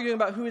they're arguing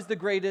about who is the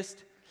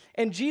greatest.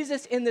 And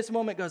Jesus in this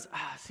moment goes,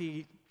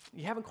 see,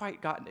 you haven't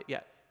quite gotten it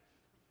yet.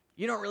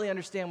 You don't really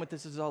understand what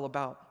this is all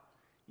about.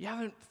 You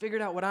haven't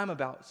figured out what I'm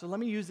about. So let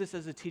me use this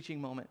as a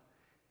teaching moment.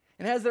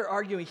 And as they're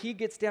arguing, he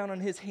gets down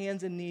on his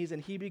hands and knees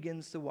and he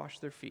begins to wash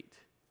their feet.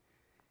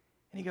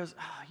 And he goes,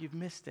 you've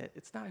missed it.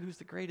 It's not who's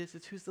the greatest,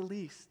 it's who's the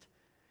least.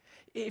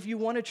 If you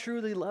want to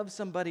truly love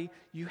somebody,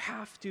 you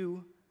have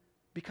to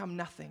become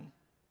nothing.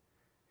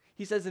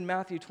 He says in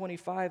Matthew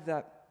 25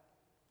 that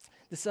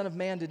the Son of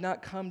Man did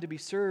not come to be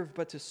served,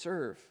 but to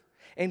serve.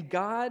 And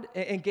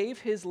gave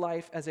his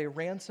life as a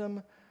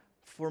ransom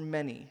for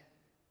many.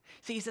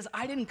 See, he says,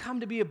 I didn't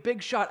come to be a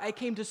big shot. I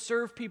came to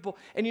serve people.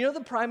 And you know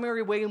the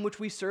primary way in which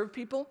we serve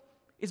people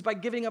is by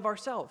giving of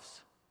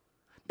ourselves.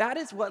 That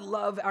is what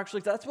love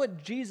actually, that's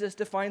what Jesus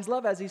defines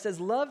love as. He says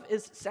love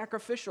is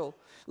sacrificial.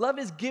 Love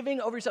is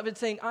giving over yourself. It's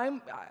saying,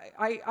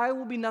 I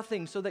will be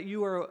nothing so that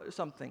you are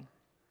something.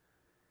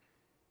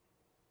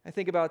 I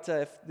think about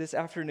this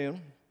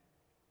afternoon.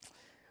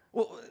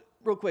 Well,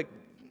 real quick,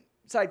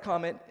 side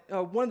comment.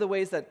 One of the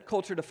ways that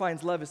culture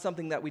defines love is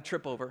something that we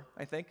trip over,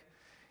 I think.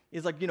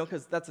 Is like,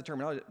 because that's the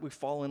terminology. We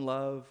fall in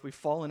love. We've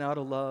fallen out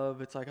of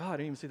love. It's like, I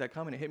didn't even see that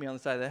coming. It hit me on the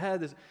side of the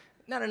head.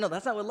 No.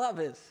 That's not what love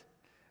is.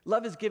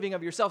 Love is giving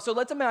of yourself. So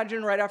let's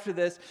imagine right after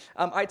this,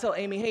 I tell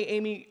Amy, hey,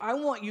 Amy, I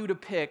want you to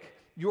pick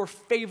your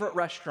favorite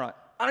restaurant.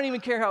 I don't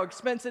even care how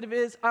expensive it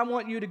is. I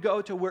want you to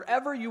go to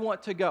wherever you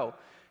want to go.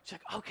 She's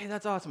like, okay,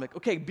 that's awesome. Like,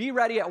 okay, be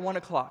ready at 1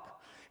 o'clock.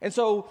 And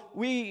so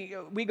we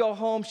go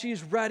home.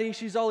 She's ready.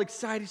 She's all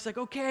excited. She's like,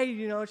 okay,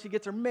 she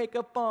gets her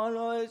makeup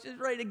on. She's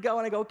ready to go.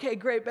 And I go, okay,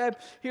 great, babe.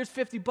 Here's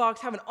 $50.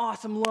 Have an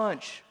awesome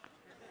lunch.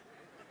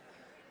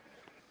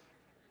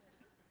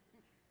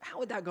 How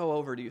would that go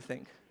over, do you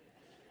think?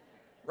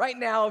 Right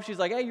now, if she's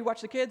like, hey, you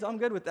watch the kids? I'm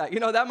good with that.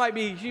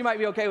 She might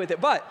be okay with it.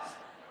 But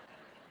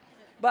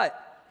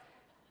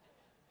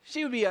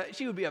she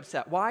would be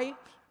upset. Why?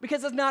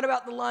 Because it's not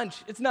about the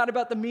lunch. It's not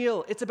about the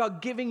meal. It's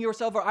about giving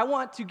yourself. I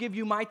want to give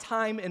you my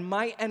time and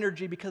my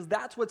energy because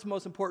that's what's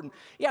most important.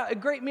 Yeah, a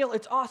great meal,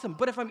 it's awesome.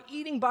 But if I'm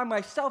eating by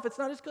myself, it's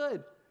not as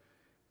good.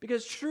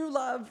 Because true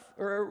love,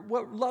 or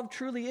what love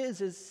truly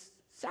is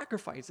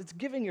sacrifice. It's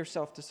giving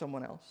yourself to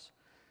someone else.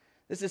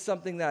 This is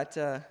something that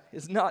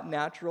is not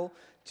natural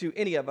to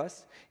any of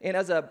us. And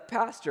as a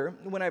pastor,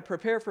 when I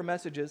prepare for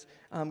messages,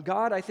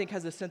 God, I think,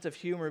 has a sense of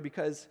humor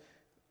because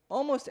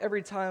almost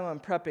every time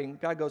I'm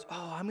prepping, God goes,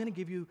 I'm going to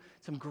give you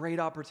some great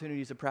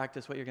opportunities to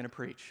practice what you're going to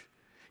preach.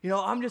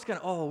 I'm just going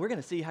to, we're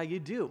going to see how you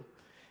do.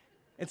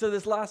 And so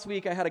this last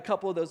week, I had a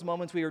couple of those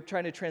moments. We were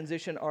trying to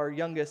transition our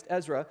youngest,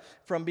 Ezra,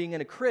 from being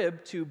in a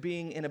crib to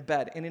being in a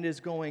bed, and it is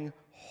going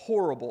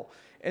horrible.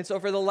 And so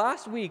for the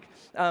last week,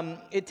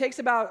 it takes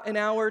about an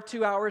hour,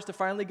 2 hours to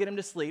finally get him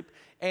to sleep.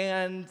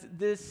 And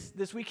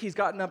this week, he's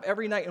gotten up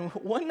every night. And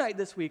one night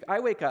this week, I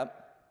wake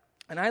up,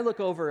 and I look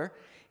over,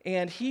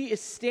 and he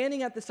is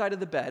standing at the side of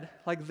the bed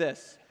like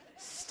this,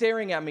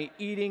 staring at me,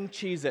 eating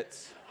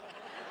Cheez-Its.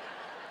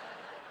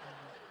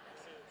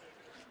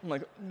 I'm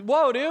like,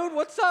 whoa, dude,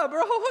 what's up,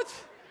 bro?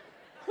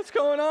 What's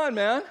going on,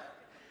 man?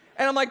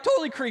 And I'm like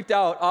totally creeped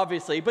out,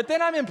 obviously, but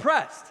then I'm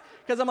impressed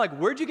because I'm like,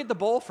 where'd you get the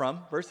bowl from,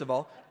 first of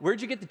all?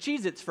 Where'd you get the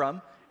Cheez-Its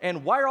from?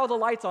 And why are all the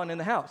lights on in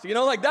the house?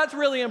 That's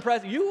really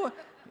impressive.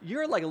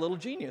 You're like a little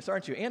genius,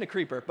 aren't you? And a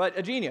creeper, but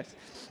a genius.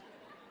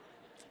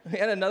 We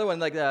had another one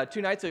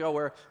 2 nights ago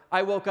where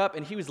I woke up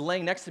and he was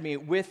laying next to me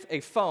with a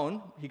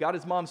phone. He got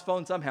his mom's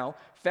phone somehow,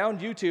 found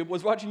YouTube,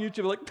 was watching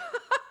YouTube like,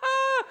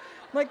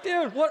 I'm like,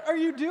 dude, what are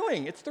you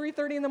doing? It's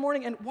 3:30 in the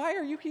morning, and why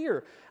are you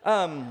here?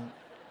 But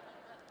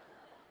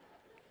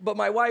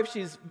my wife,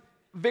 she's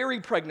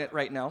very pregnant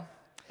right now,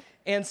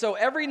 And so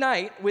every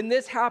night when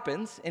this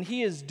happens, and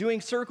he is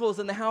doing circles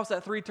in the house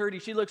at 3:30,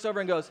 she looks over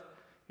and goes,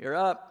 "You're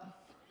up."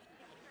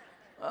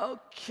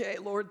 Okay,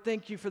 Lord,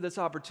 thank you for this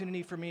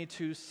opportunity for me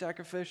to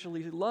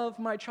sacrificially love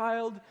my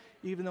child,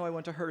 even though I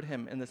want to hurt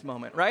him in this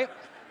moment, right?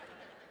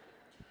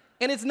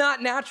 And it's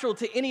not natural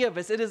to any of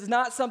us. It is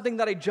not something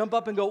that I jump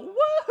up and go,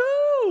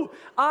 "Woohoo!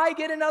 I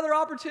get another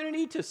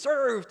opportunity to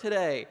serve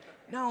today."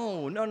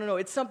 No.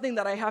 It's something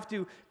that I have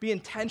to be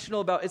intentional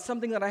about. It's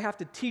something that I have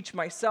to teach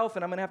myself,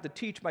 and I'm going to have to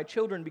teach my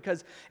children,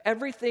 because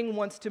everything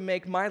wants to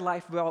make my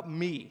life about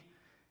me.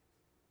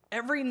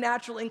 Every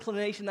natural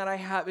inclination that I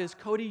have is,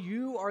 Cody,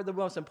 you are the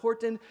most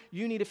important.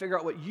 You need to figure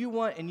out what you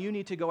want, and you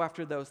need to go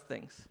after those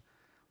things.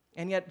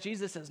 And yet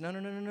Jesus says,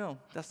 no,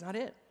 that's not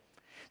it.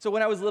 So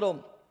when I was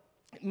little,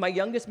 my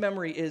youngest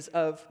memory is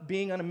of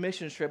being on a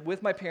mission trip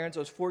with my parents.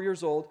 I was 4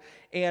 years old,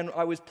 and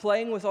I was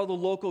playing with all the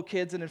local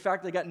kids, and in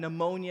fact, I got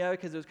pneumonia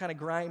because it was kind of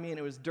grimy and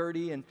it was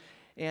dirty, and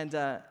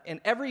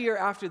every year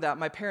after that,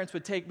 my parents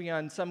would take me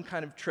on some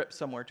kind of trip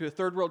somewhere to a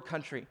third world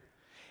country.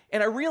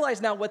 And I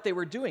realize now what they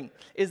were doing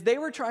is they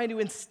were trying to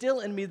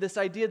instill in me this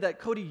idea that,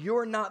 Cody,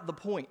 you're not the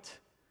point.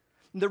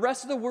 The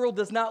rest of the world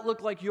does not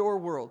look like your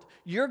world.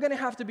 You're going to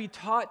have to be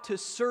taught to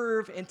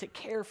serve and to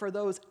care for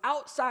those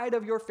outside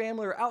of your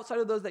family or outside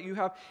of those that you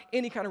have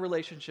any kind of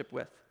relationship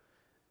with.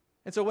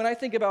 And so when I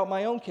think about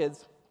my own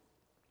kids,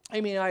 I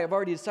have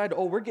already decided,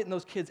 we're getting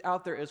those kids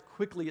out there as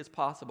quickly as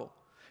possible.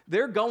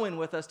 They're going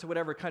with us to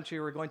whatever country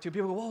we're going to.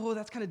 People go, whoa,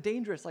 that's kind of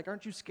dangerous. Like,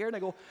 aren't you scared? And I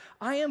go,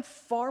 I am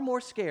far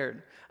more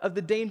scared of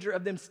the danger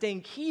of them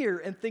staying here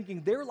and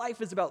thinking their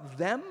life is about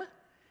them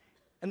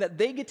and that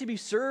they get to be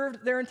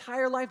served their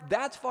entire life.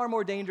 That's far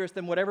more dangerous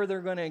than whatever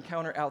they're going to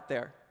encounter out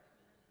there.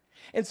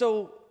 And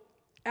so,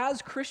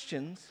 as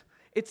Christians,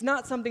 it's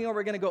not something where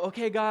we're going to go,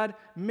 okay, God,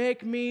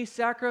 make me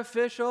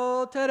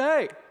sacrificial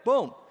today.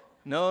 Boom.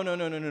 No.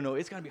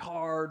 It's going to be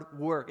hard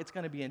work. It's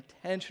going to be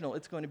intentional.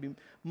 It's going to be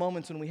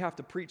moments when we have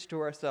to preach to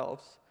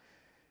ourselves.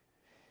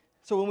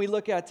 So when we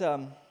look at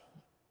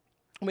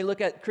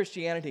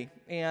Christianity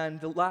and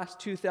the last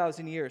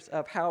 2,000 years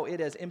of how it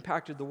has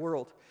impacted the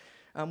world,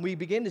 we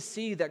begin to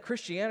see that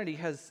Christianity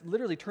has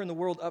literally turned the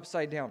world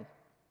upside down.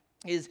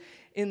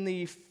 In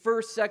the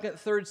first, second,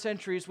 third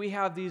centuries, we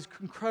have these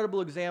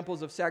incredible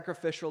examples of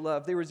sacrificial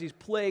love. There was these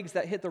plagues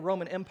that hit the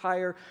Roman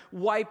Empire,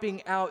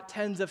 wiping out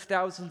tens of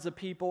thousands of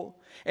people.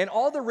 And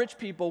all the rich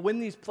people, when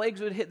these plagues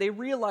would hit, they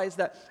realized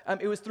that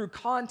it was through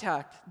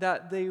contact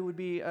that they would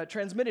be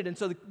transmitted. And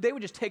so they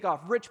would just take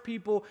off rich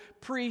people,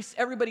 priests,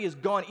 everybody is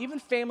gone. Even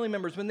family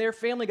members, when their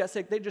family got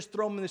sick, they'd just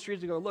throw them in the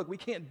streets and go, look, we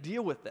can't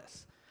deal with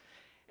this.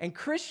 And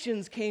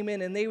Christians came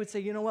in and they would say,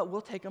 you know what,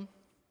 we'll take them.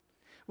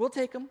 We'll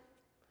take them.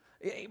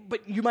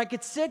 But you might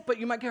get sick, but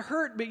you might get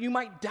hurt, but you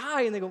might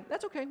die. And they go,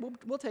 that's okay,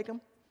 we'll take them.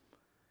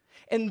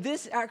 And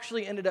this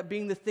actually ended up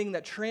being the thing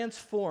that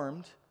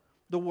transformed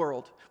the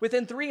world.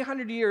 Within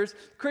 300 years,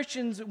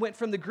 Christians went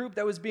from the group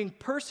that was being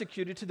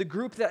persecuted to the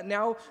group that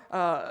now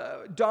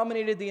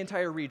dominated the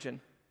entire region.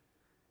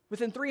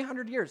 Within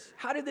 300 years.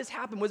 How did this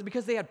happen? Was it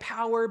because they had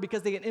power,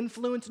 because they had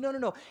influence?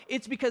 No.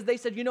 It's because they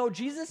said,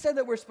 Jesus said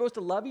that we're supposed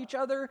to love each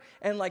other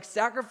and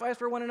sacrifice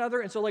for one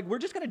another. And so we're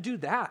just going to do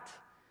that.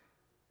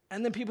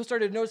 And then people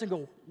started noticing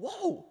and go,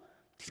 whoa,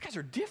 these guys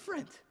are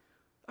different.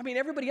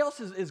 Everybody else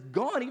is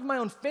gone, even my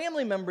own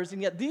family members,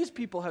 and yet these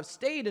people have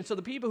stayed. And so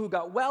the people who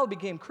got well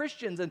became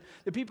Christians, and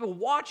the people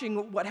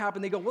watching what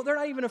happened, they go, well, they're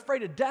not even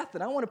afraid of death,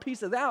 and I want a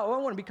piece of that. I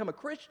want to become a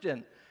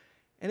Christian.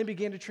 And it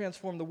began to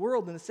transform the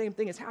world, and the same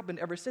thing has happened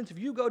ever since. If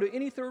you go to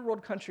any third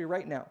world country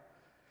right now,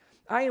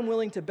 I am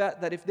willing to bet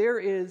that if there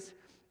is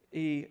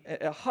a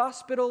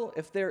hospital,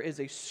 if there is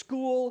a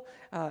school,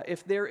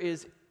 if there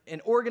is an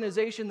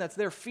organization that's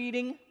there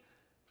feeding,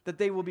 that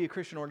they will be a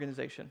Christian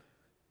organization.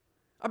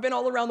 I've been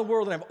all around the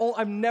world, and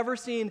I've never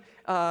seen,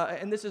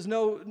 and this is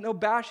no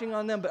bashing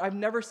on them, but I've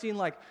never seen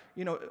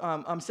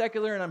I'm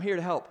secular and I'm here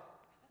to help.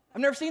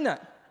 I've never seen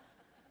that.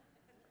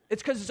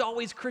 It's because it's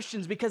always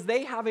Christians, because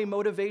they have a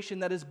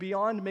motivation that is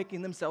beyond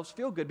making themselves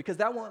feel good, because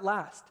that won't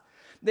last.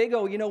 They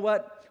go, you know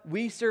what?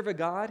 We serve a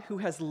God who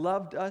has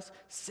loved us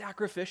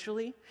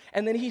sacrificially,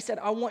 and then he said,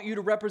 I want you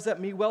to represent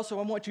me well, so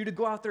I want you to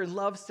go out there and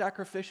love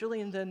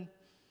sacrificially, and then,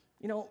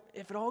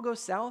 if it all goes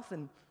south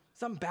and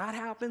something bad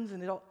happens,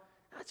 and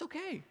that's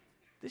okay.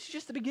 This is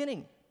just the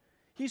beginning.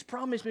 He's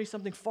promised me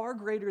something far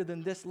greater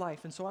than this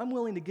life, and so I'm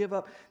willing to give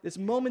up this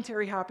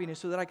momentary happiness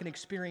so that I can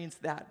experience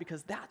that,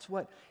 because that's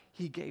what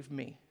he gave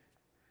me.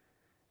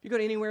 If you go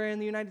to anywhere in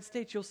the United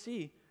States, you'll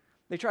see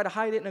they try to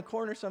hide it in a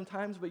corner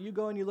sometimes, but you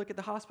go and you look at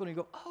the hospital and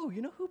you go, oh,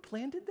 you know who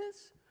planted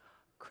this?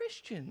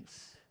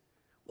 Christians.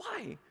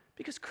 Why?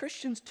 Because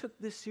Christians took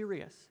this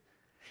serious.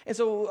 And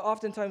so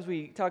oftentimes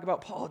we talk about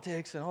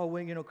politics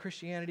and,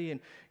 Christianity and,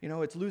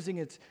 it's losing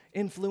its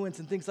influence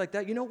and things like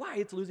that. You know why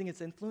it's losing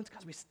its influence?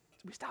 Because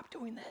we stopped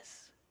doing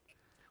this.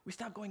 We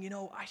stopped going,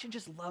 I should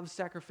just love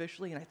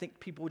sacrificially, and I think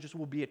people just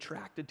will be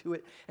attracted to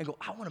it and go,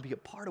 I want to be a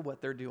part of what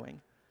they're doing.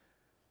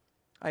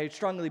 I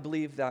strongly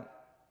believe that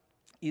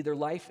either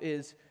life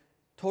is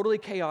totally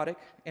chaotic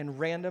and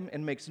random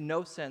and makes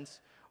no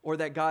sense, or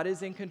that God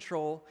is in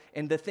control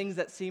and the things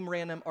that seem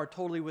random are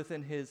totally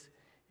within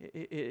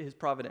his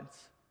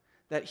providence.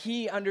 That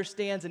he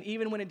understands, and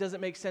even when it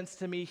doesn't make sense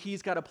to me,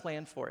 he's got a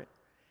plan for it.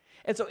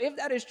 And so if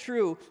that is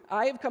true,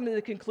 I have come to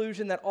the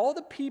conclusion that all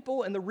the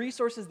people and the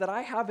resources that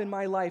I have in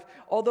my life,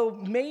 although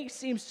may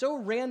seem so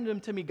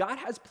random to me, God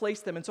has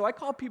placed them. And so I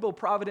call people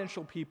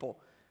providential people.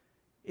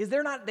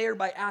 They're not there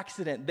by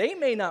accident. They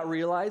may not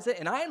realize it,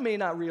 and I may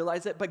not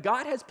realize it, but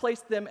God has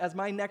placed them as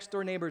my next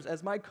door neighbors,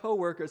 as my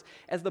coworkers,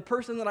 as the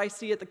person that I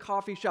see at the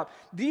coffee shop.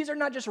 These are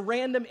not just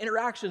random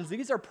interactions.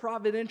 These are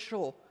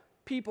providential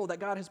people that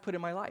God has put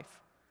in my life.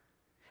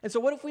 And so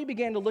what if we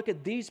began to look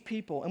at these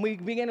people and we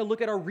began to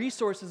look at our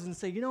resources and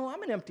say,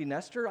 I'm an empty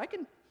nester. I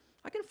can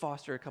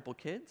foster a couple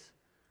kids.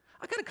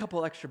 I got a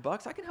couple extra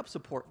bucks. I can help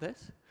support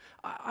this.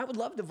 I would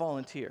love to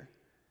volunteer.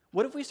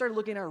 What if we started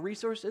looking at our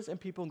resources and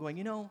people and going,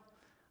 I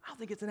don't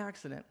think it's an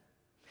accident.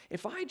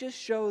 If I just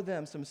show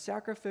them some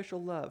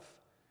sacrificial love,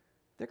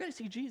 they're going to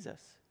see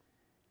Jesus.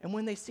 And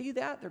when they see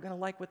that, they're going to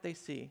like what they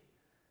see.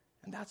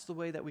 And that's the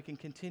way that we can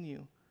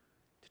continue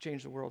to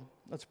change the world.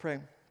 Let's pray.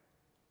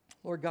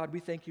 Lord God, we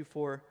thank you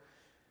for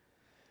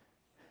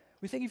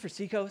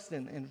Seacoast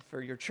and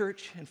for your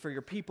church and for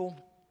your people.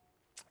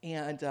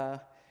 And I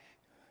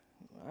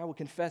will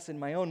confess in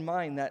my own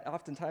mind that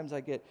oftentimes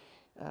I get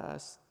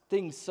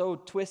things so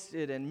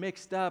twisted and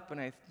mixed up,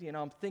 and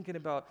I'm thinking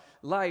about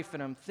life,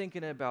 and I'm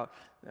thinking about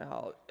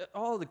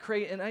all the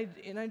crazy,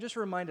 and I'm just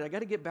reminded I got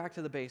to get back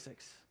to the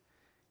basics.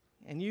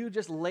 And you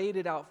just laid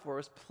it out for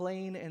us,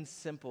 plain and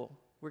simple.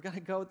 We're going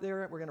to go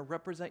there, we're going to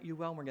represent you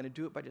well, and we're going to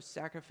do it by just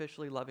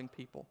sacrificially loving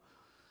people.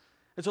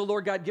 And so,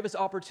 Lord God, give us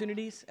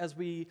opportunities as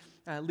we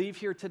leave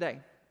here today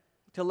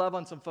to love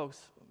on some folks,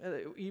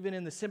 even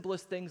in the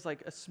simplest things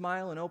like a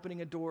smile and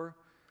opening a door,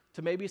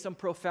 to maybe some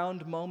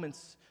profound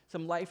moments,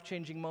 some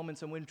life-changing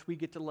moments in which we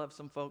get to love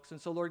some folks. And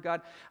so, Lord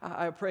God,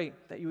 I pray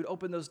that you would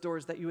open those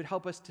doors, that you would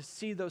help us to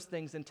see those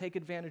things and take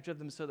advantage of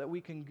them so that we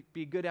can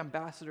be good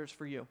ambassadors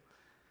for you.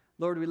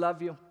 Lord, we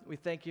love you. We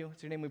thank you.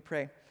 It's your name we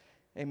pray.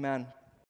 Amen.